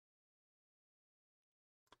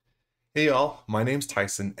Hey y'all, my name's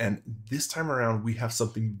Tyson, and this time around we have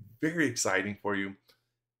something very exciting for you.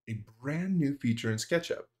 A brand new feature in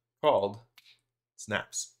SketchUp called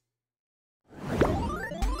Snaps.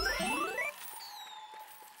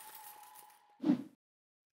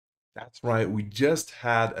 That's right, we just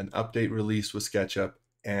had an update release with SketchUp,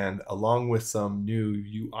 and along with some new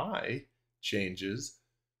UI changes,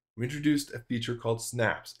 we introduced a feature called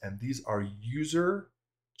Snaps, and these are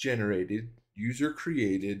user-generated,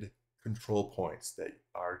 user-created control points that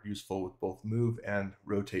are useful with both move and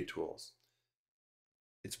rotate tools.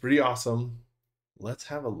 It's pretty awesome. Let's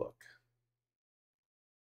have a look.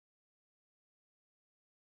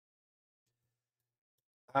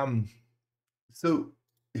 Um, so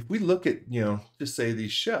if we look at, just say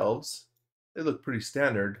these shelves, they look pretty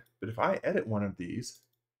standard, but if I edit one of these,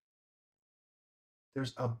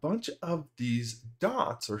 there's a bunch of these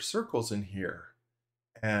dots or circles in here.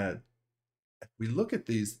 And if we look at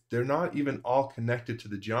these, they're not even all connected to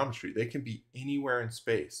the geometry. They can be anywhere in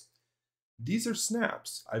space. These are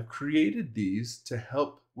snaps. I've created these to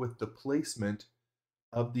help with the placement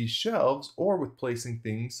of these shelves or with placing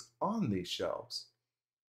things on these shelves.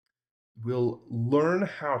 We'll learn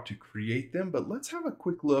how to create them, but let's have a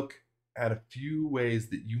quick look at a few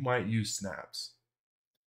ways that you might use snaps.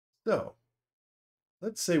 So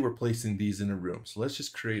let's say we're placing these in a room. So let's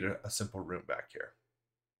just create a simple room back here.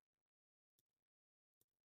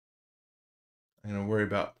 I'm going to worry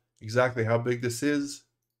about exactly how big this is.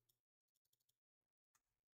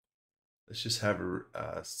 Let's just have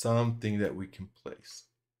something that we can place.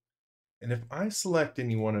 And if I select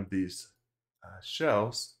any one of these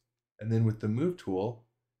shelves, and then with the move tool,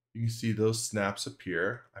 you can see those snaps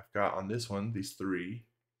appear. I've got on this one, these three.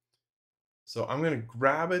 So I'm going to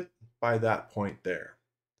grab it by that point there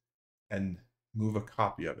and move a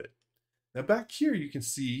copy of it. Now back here, you can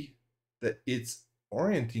see that it's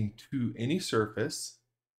orienting to any surface,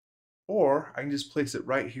 or I can just place it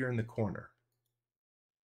right here in the corner.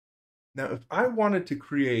 Now, if I wanted to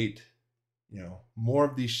create, more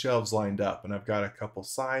of these shelves lined up, and I've got a couple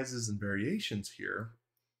sizes and variations here,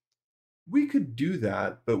 we could do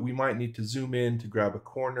that, but we might need to zoom in to grab a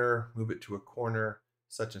corner, move it to a corner,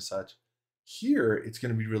 such and such. Here, it's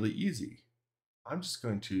going to be really easy. I'm just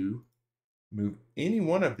going to move any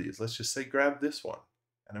one of these. Let's just say grab this one,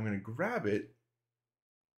 and I'm going to grab it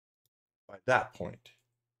by that point.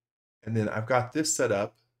 And then I've got this set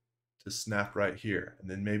up to snap right here. And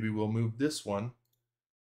then maybe we'll move this one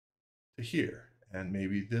to here. And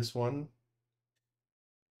maybe this one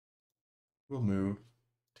will move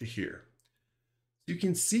to here. So you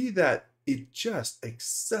can see that it just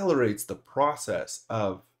accelerates the process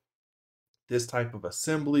of this type of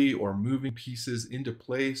assembly or moving pieces into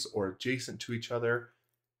place or adjacent to each other.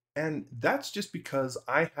 And that's just because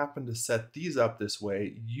I happen to set these up this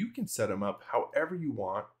way. You can set them up however you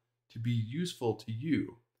want to be useful to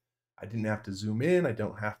you. I didn't have to zoom in. I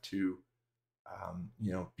don't have to,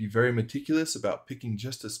 be very meticulous about picking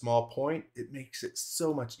just a small point. It makes it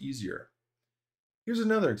so much easier. Here's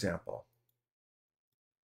another example.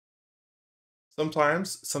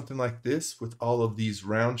 Sometimes something like this with all of these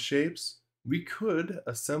round shapes, we could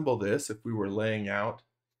assemble this if we were laying out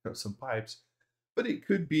some pipes, but it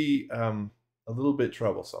could be a little bit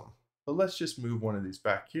troublesome. But let's just move one of these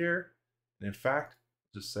back here. And in fact,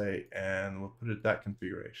 just say, and we'll put it at that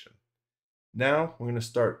configuration. Now we're going to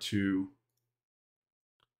start to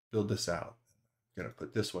build this out. I'm going to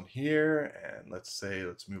put this one here, and let's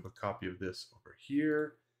move a copy of this over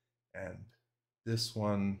here, and this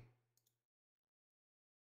one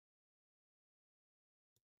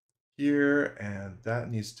here, and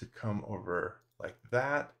that needs to come over like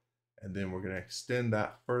that. And then we're going to extend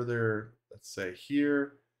that further, let's say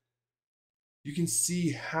here. You can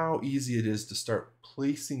see how easy it is to start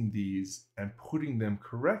placing these and putting them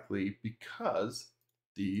correctly because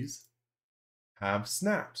these have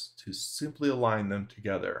snaps to simply align them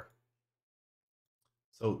together.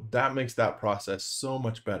 So that makes that process so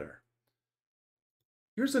much better.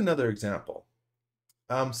 Here's another example.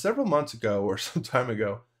 Several months ago or some time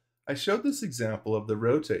ago, I showed this example of the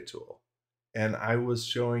rotate tool. And I was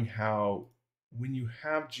showing how when you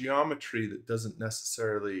have geometry that doesn't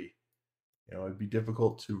necessarily, it'd be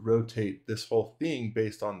difficult to rotate this whole thing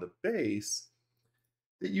based on the base,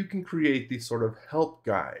 that you can create these sort of help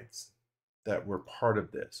guides that were part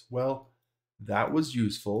of this. Well, that was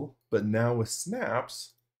useful, but now with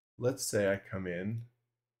snaps, let's say I come in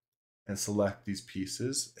and select these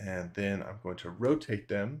pieces, and then I'm going to rotate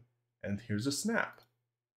them, and here's a snap.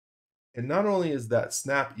 And not only is that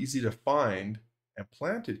snap easy to find and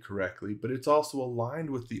planted correctly, but it's also aligned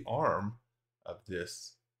with the arm of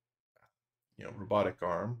this, robotic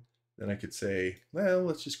arm Then I could say, well,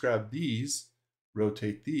 let's just grab these,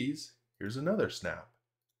 rotate these. Here's another snap.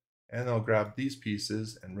 And I'll grab these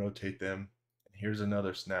pieces and rotate them. And here's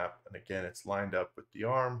another snap. And again, it's lined up with the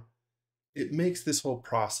arm. It makes this whole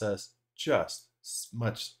process just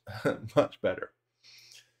much, much better.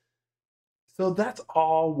 So that's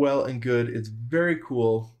all well and good. It's very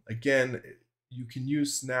cool. Again, you can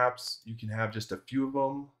use snaps. You can have just a few of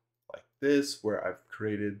them like this, where I've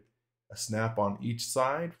created a snap on each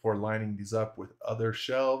side for lining these up with other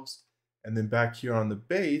shelves. And then back here on the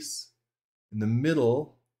base, in the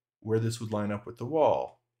middle, where this would line up with the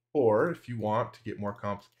wall. Or if you want to get more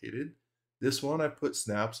complicated, this one I put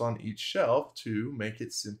snaps on each shelf to make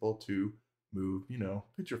it simple to move,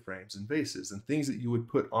 picture frames and vases and things that you would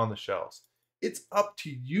put on the shelves. It's up to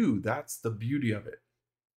you. That's the beauty of it.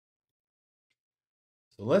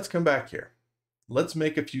 So let's come back here. Let's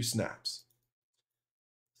make a few snaps.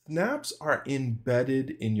 Snaps are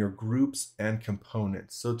embedded in your groups and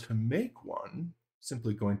components. So to make one,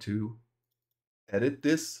 simply going to edit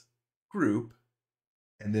this group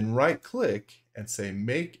and then right click and say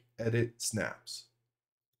make edit snaps.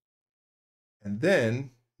 And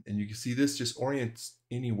then, and you can see this just orients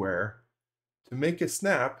anywhere. To make a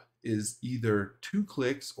snap is either 2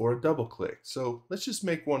 clicks or a double click. So let's just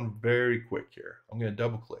make one very quick here. I'm going to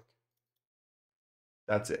double click.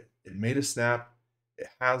 That's it. It made a snap. It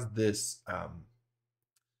has this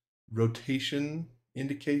rotation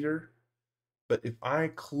indicator. But if I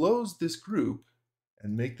close this group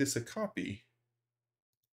and make this a copy,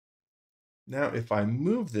 now if I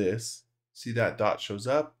move this, see that dot shows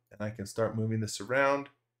up, and I can start moving this around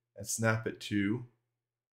and snap it to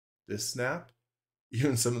this snap.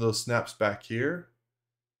 Even some of those snaps back here,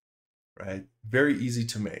 right? Very easy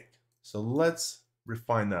to make. So let's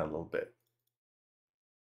refine that a little bit.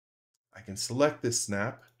 I can select this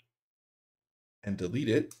snap and delete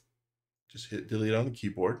it. Just hit delete on the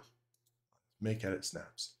keyboard. Make edit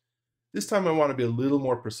snaps. This time I want to be a little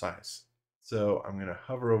more precise. So I'm going to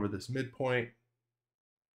hover over this midpoint.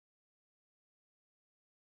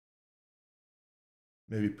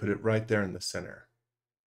 Maybe put it right there in the center.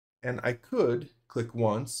 And I could click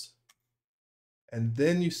once, and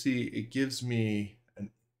then you see it gives me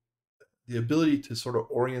the ability to sort of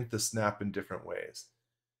orient the snap in different ways.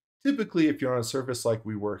 Typically, if you're on a surface like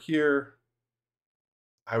we were here,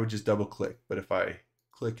 I would just double click. But if I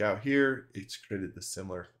click out here, it's created the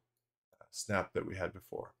similar snap that we had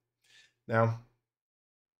before. Now,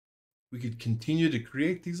 we could continue to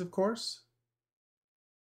create these, of course.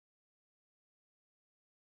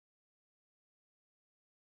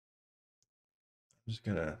 I'm just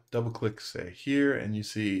gonna double click, say here, and you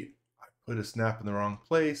see I put a snap in the wrong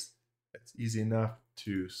place. It's easy enough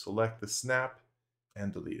to select the snap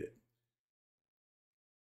and delete it.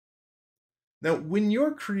 Now, when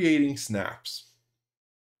you're creating snaps,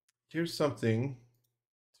 here's something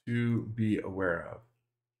to be aware of.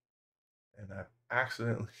 And I've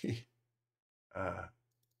accidentally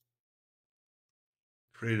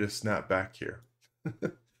created a snap back here.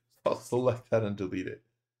 I'll select that and delete it.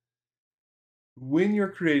 When you're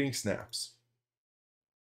creating snaps,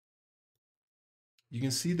 you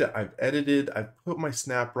can see that I've put my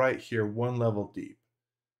snap right here, one level deep.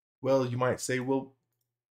 Well, you might say, well,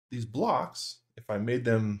 these blocks, if I made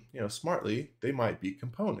them, smartly, they might be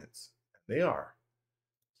components. They are.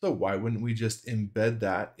 So why wouldn't we just embed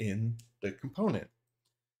that in the component?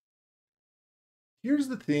 Here's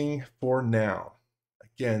the thing for now.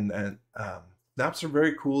 Again, and snaps are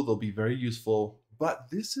very cool. They'll be very useful.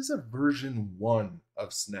 But this is a version 1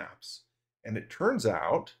 of snaps. And it turns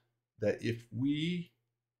out that if we,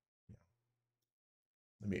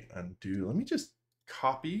 let me just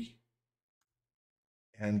copy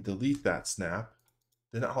and delete that snap.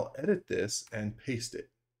 Then I'll edit this and paste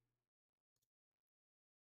it.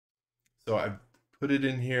 So I've put it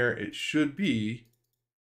in here. It should be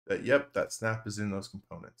that, yep, that snap is in those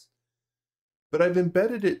components. But I've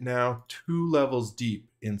embedded it now 2 levels deep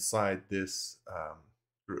inside this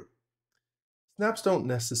group. Snaps don't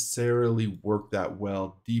necessarily work that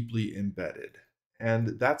well deeply embedded.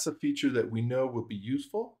 And that's a feature that we know will be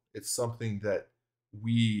useful. It's something that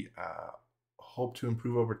we hope to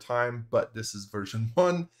improve over time, but this is version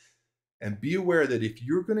 1. And be aware that if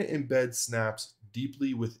you're going to embed snaps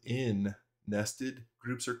deeply within nested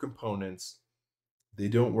groups or components, they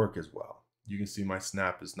don't work as well. You can see my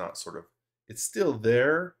snap is not it's still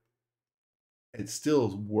there. It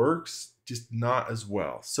still works, just not as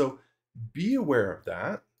well. So be aware of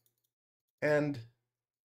that and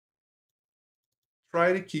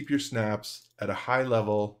try to keep your snaps at a high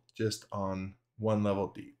level, just on 1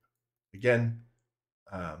 level deep. Again,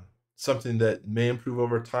 something that may improve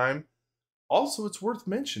over time, Also, it's worth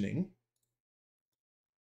mentioning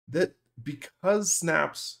that because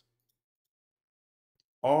snaps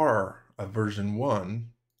are a version 1,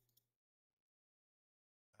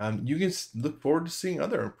 you can look forward to seeing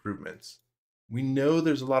other improvements. We know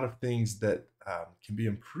there's a lot of things that can be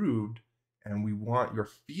improved, and we want your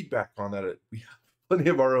feedback on that. We have plenty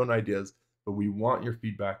of our own ideas, but we want your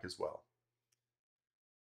feedback as well.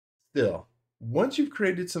 Still, once you've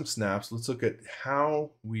created some snaps, let's look at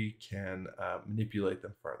how we can manipulate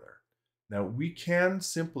them further. Now, we can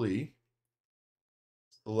simply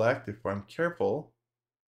select, if I'm careful,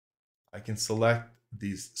 I can select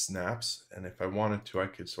these snaps, and if I wanted to, I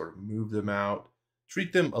could sort of move them out,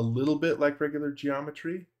 treat them a little bit like regular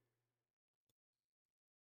geometry,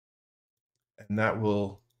 and that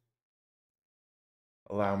will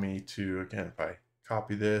allow me to, again, if I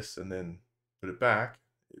copy this and then put it back,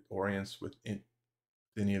 it orients with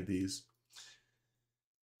any of these.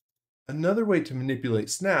 Another way to manipulate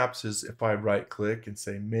snaps is if I right click and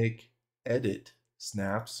say make edit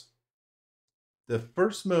snaps. The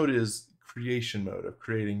first mode is creation mode, of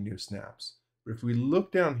creating new snaps. If we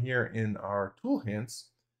look down here in our tool hints,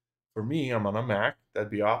 for me, I'm on a Mac, that'd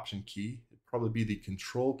be Option key. It'd probably be the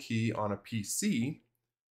Control key on a PC.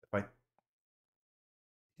 If I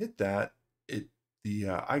hit that,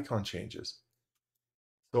 the icon changes.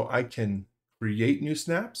 So I can create new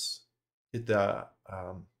snaps, hit the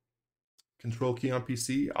Control key on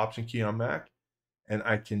PC, Option key on Mac, and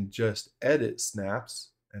I can just edit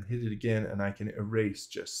snaps and hit it again, and I can erase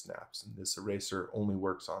just snaps. And this eraser only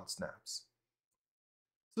works on snaps.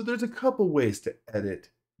 So there's a couple ways to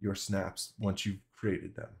edit your snaps once you've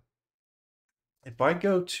created them. If I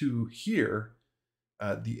go to here,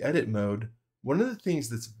 the edit mode, one of the things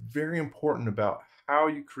that's very important about how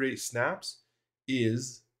you create snaps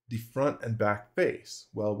is the front and back face.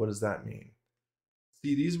 Well, what does that mean?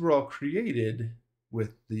 See, these were all created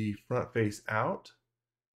with the front face out,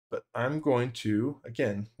 but I'm going to,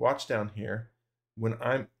 again, watch down here, when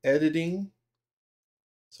I'm editing,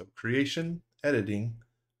 so creation, editing,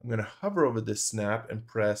 I'm going to hover over this snap and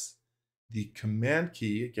press the Command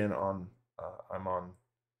key, again, I'm on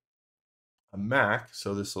a Mac,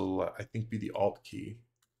 so this will, I think, be the Alt key.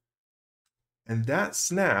 And that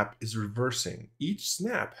snap is reversing. Each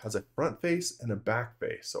snap has a front face and a back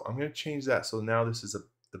face. So I'm going to change that. So now this is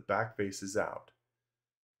the back face is out.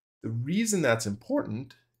 The reason that's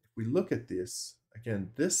important, if we look at this,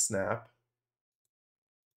 again, this snap,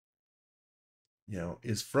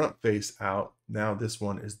 is front face out. Now this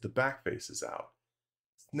one is the back face is out.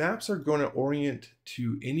 Snaps are going to orient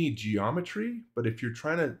to any geometry, but if you're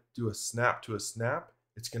trying to do a snap to a snap,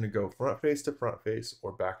 it's going to go front face to front face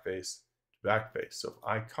or back face to back face. So if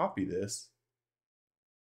I copy this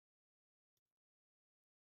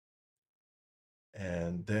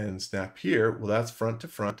and then snap here, well, that's front to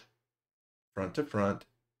front, front to front.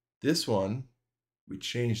 This one, we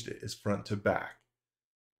changed it, is front to back.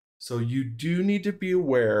 So you do need to be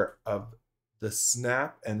aware of the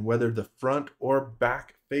snap and whether the front or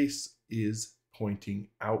back face is pointing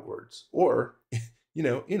outwards or,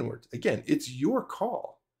 inwards. Again, it's your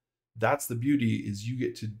call. That's the beauty, is you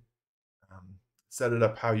get to set it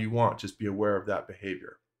up how you want. Just be aware of that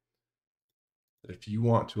behavior. That if you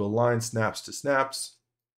want to align snaps to snaps,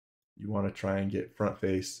 you want to try and get front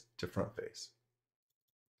face to front face.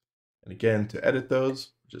 And again, to edit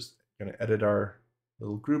those, we're just going to edit our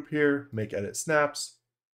little group here, make edit snaps,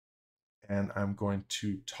 and I'm going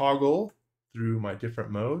to toggle through my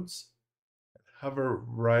different modes, hover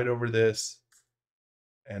right over this,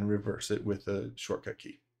 and reverse it with a shortcut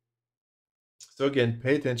key. So again,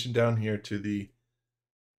 pay attention down here to the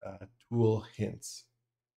tool hints.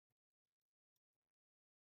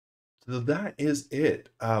 So that is it.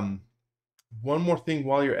 One more thing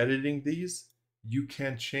while you're editing these, you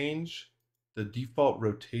can change the default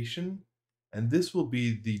rotation, and this will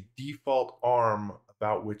be the default arm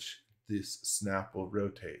about which this snap will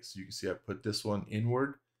rotate. So you can see I put this one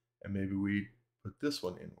inward, and maybe we put this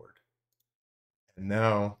one inward. And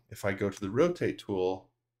now if I go to the rotate tool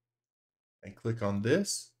and click on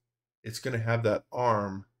this, it's going to have that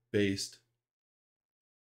arm based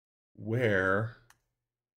where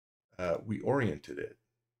we oriented it.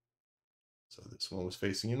 So this one was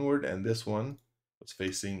facing inward and this one was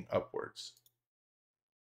facing upwards.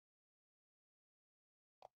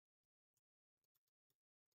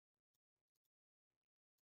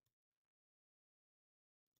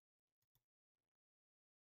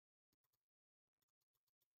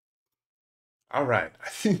 All right, I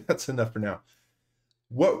think that's enough for now.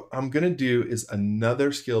 What I'm going to do is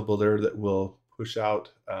another skill builder that will push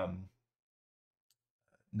out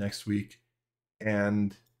next week.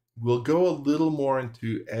 And We'll go a little more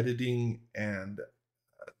into editing and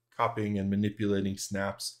copying and manipulating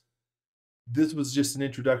snaps. This was just an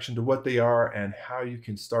introduction to what they are and how you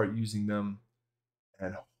can start using them.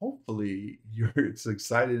 And hopefully you're as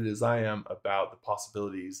excited as I am about the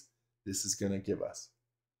possibilities this is going to give us.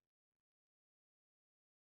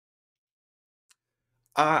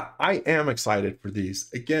 I am excited for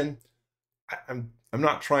these. Again, I'm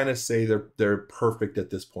not trying to say they're perfect at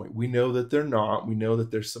this point. We know that they're not. We know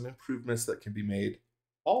that there's some improvements that can be made.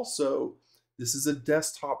 Also, this is a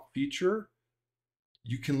desktop feature.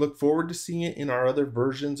 You can look forward to seeing it in our other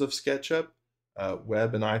versions of SketchUp,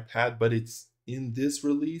 web and iPad, but it's in this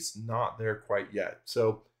release, not there quite yet.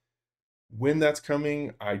 So when that's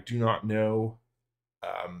coming, I do not know,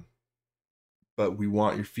 but we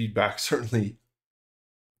want your feedback certainly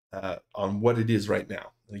on what it is right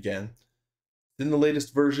now. And again, in the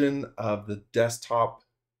latest version of the desktop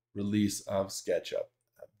release of SketchUp.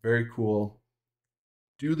 Very cool.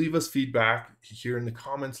 Do leave us feedback here in the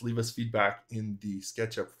comments. Leave us feedback in the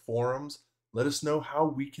SketchUp forums. Let us know how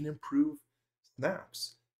we can improve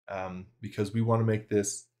snaps, because we want to make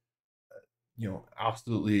this,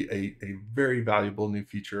 absolutely a very valuable new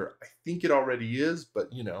feature. I think it already is,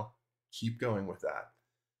 but keep going with that.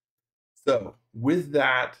 So with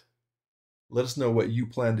that, let us know what you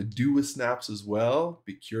plan to do with snaps as well.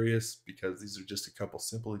 Be curious, because these are just a couple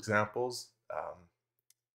simple examples.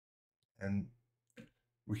 And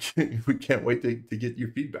we can't wait to get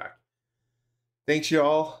your feedback. Thanks,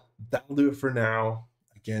 y'all. That'll do it for now.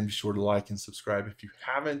 Again, be sure to like and subscribe if you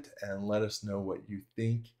haven't, and let us know what you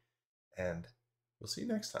think. And we'll see you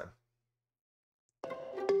next time.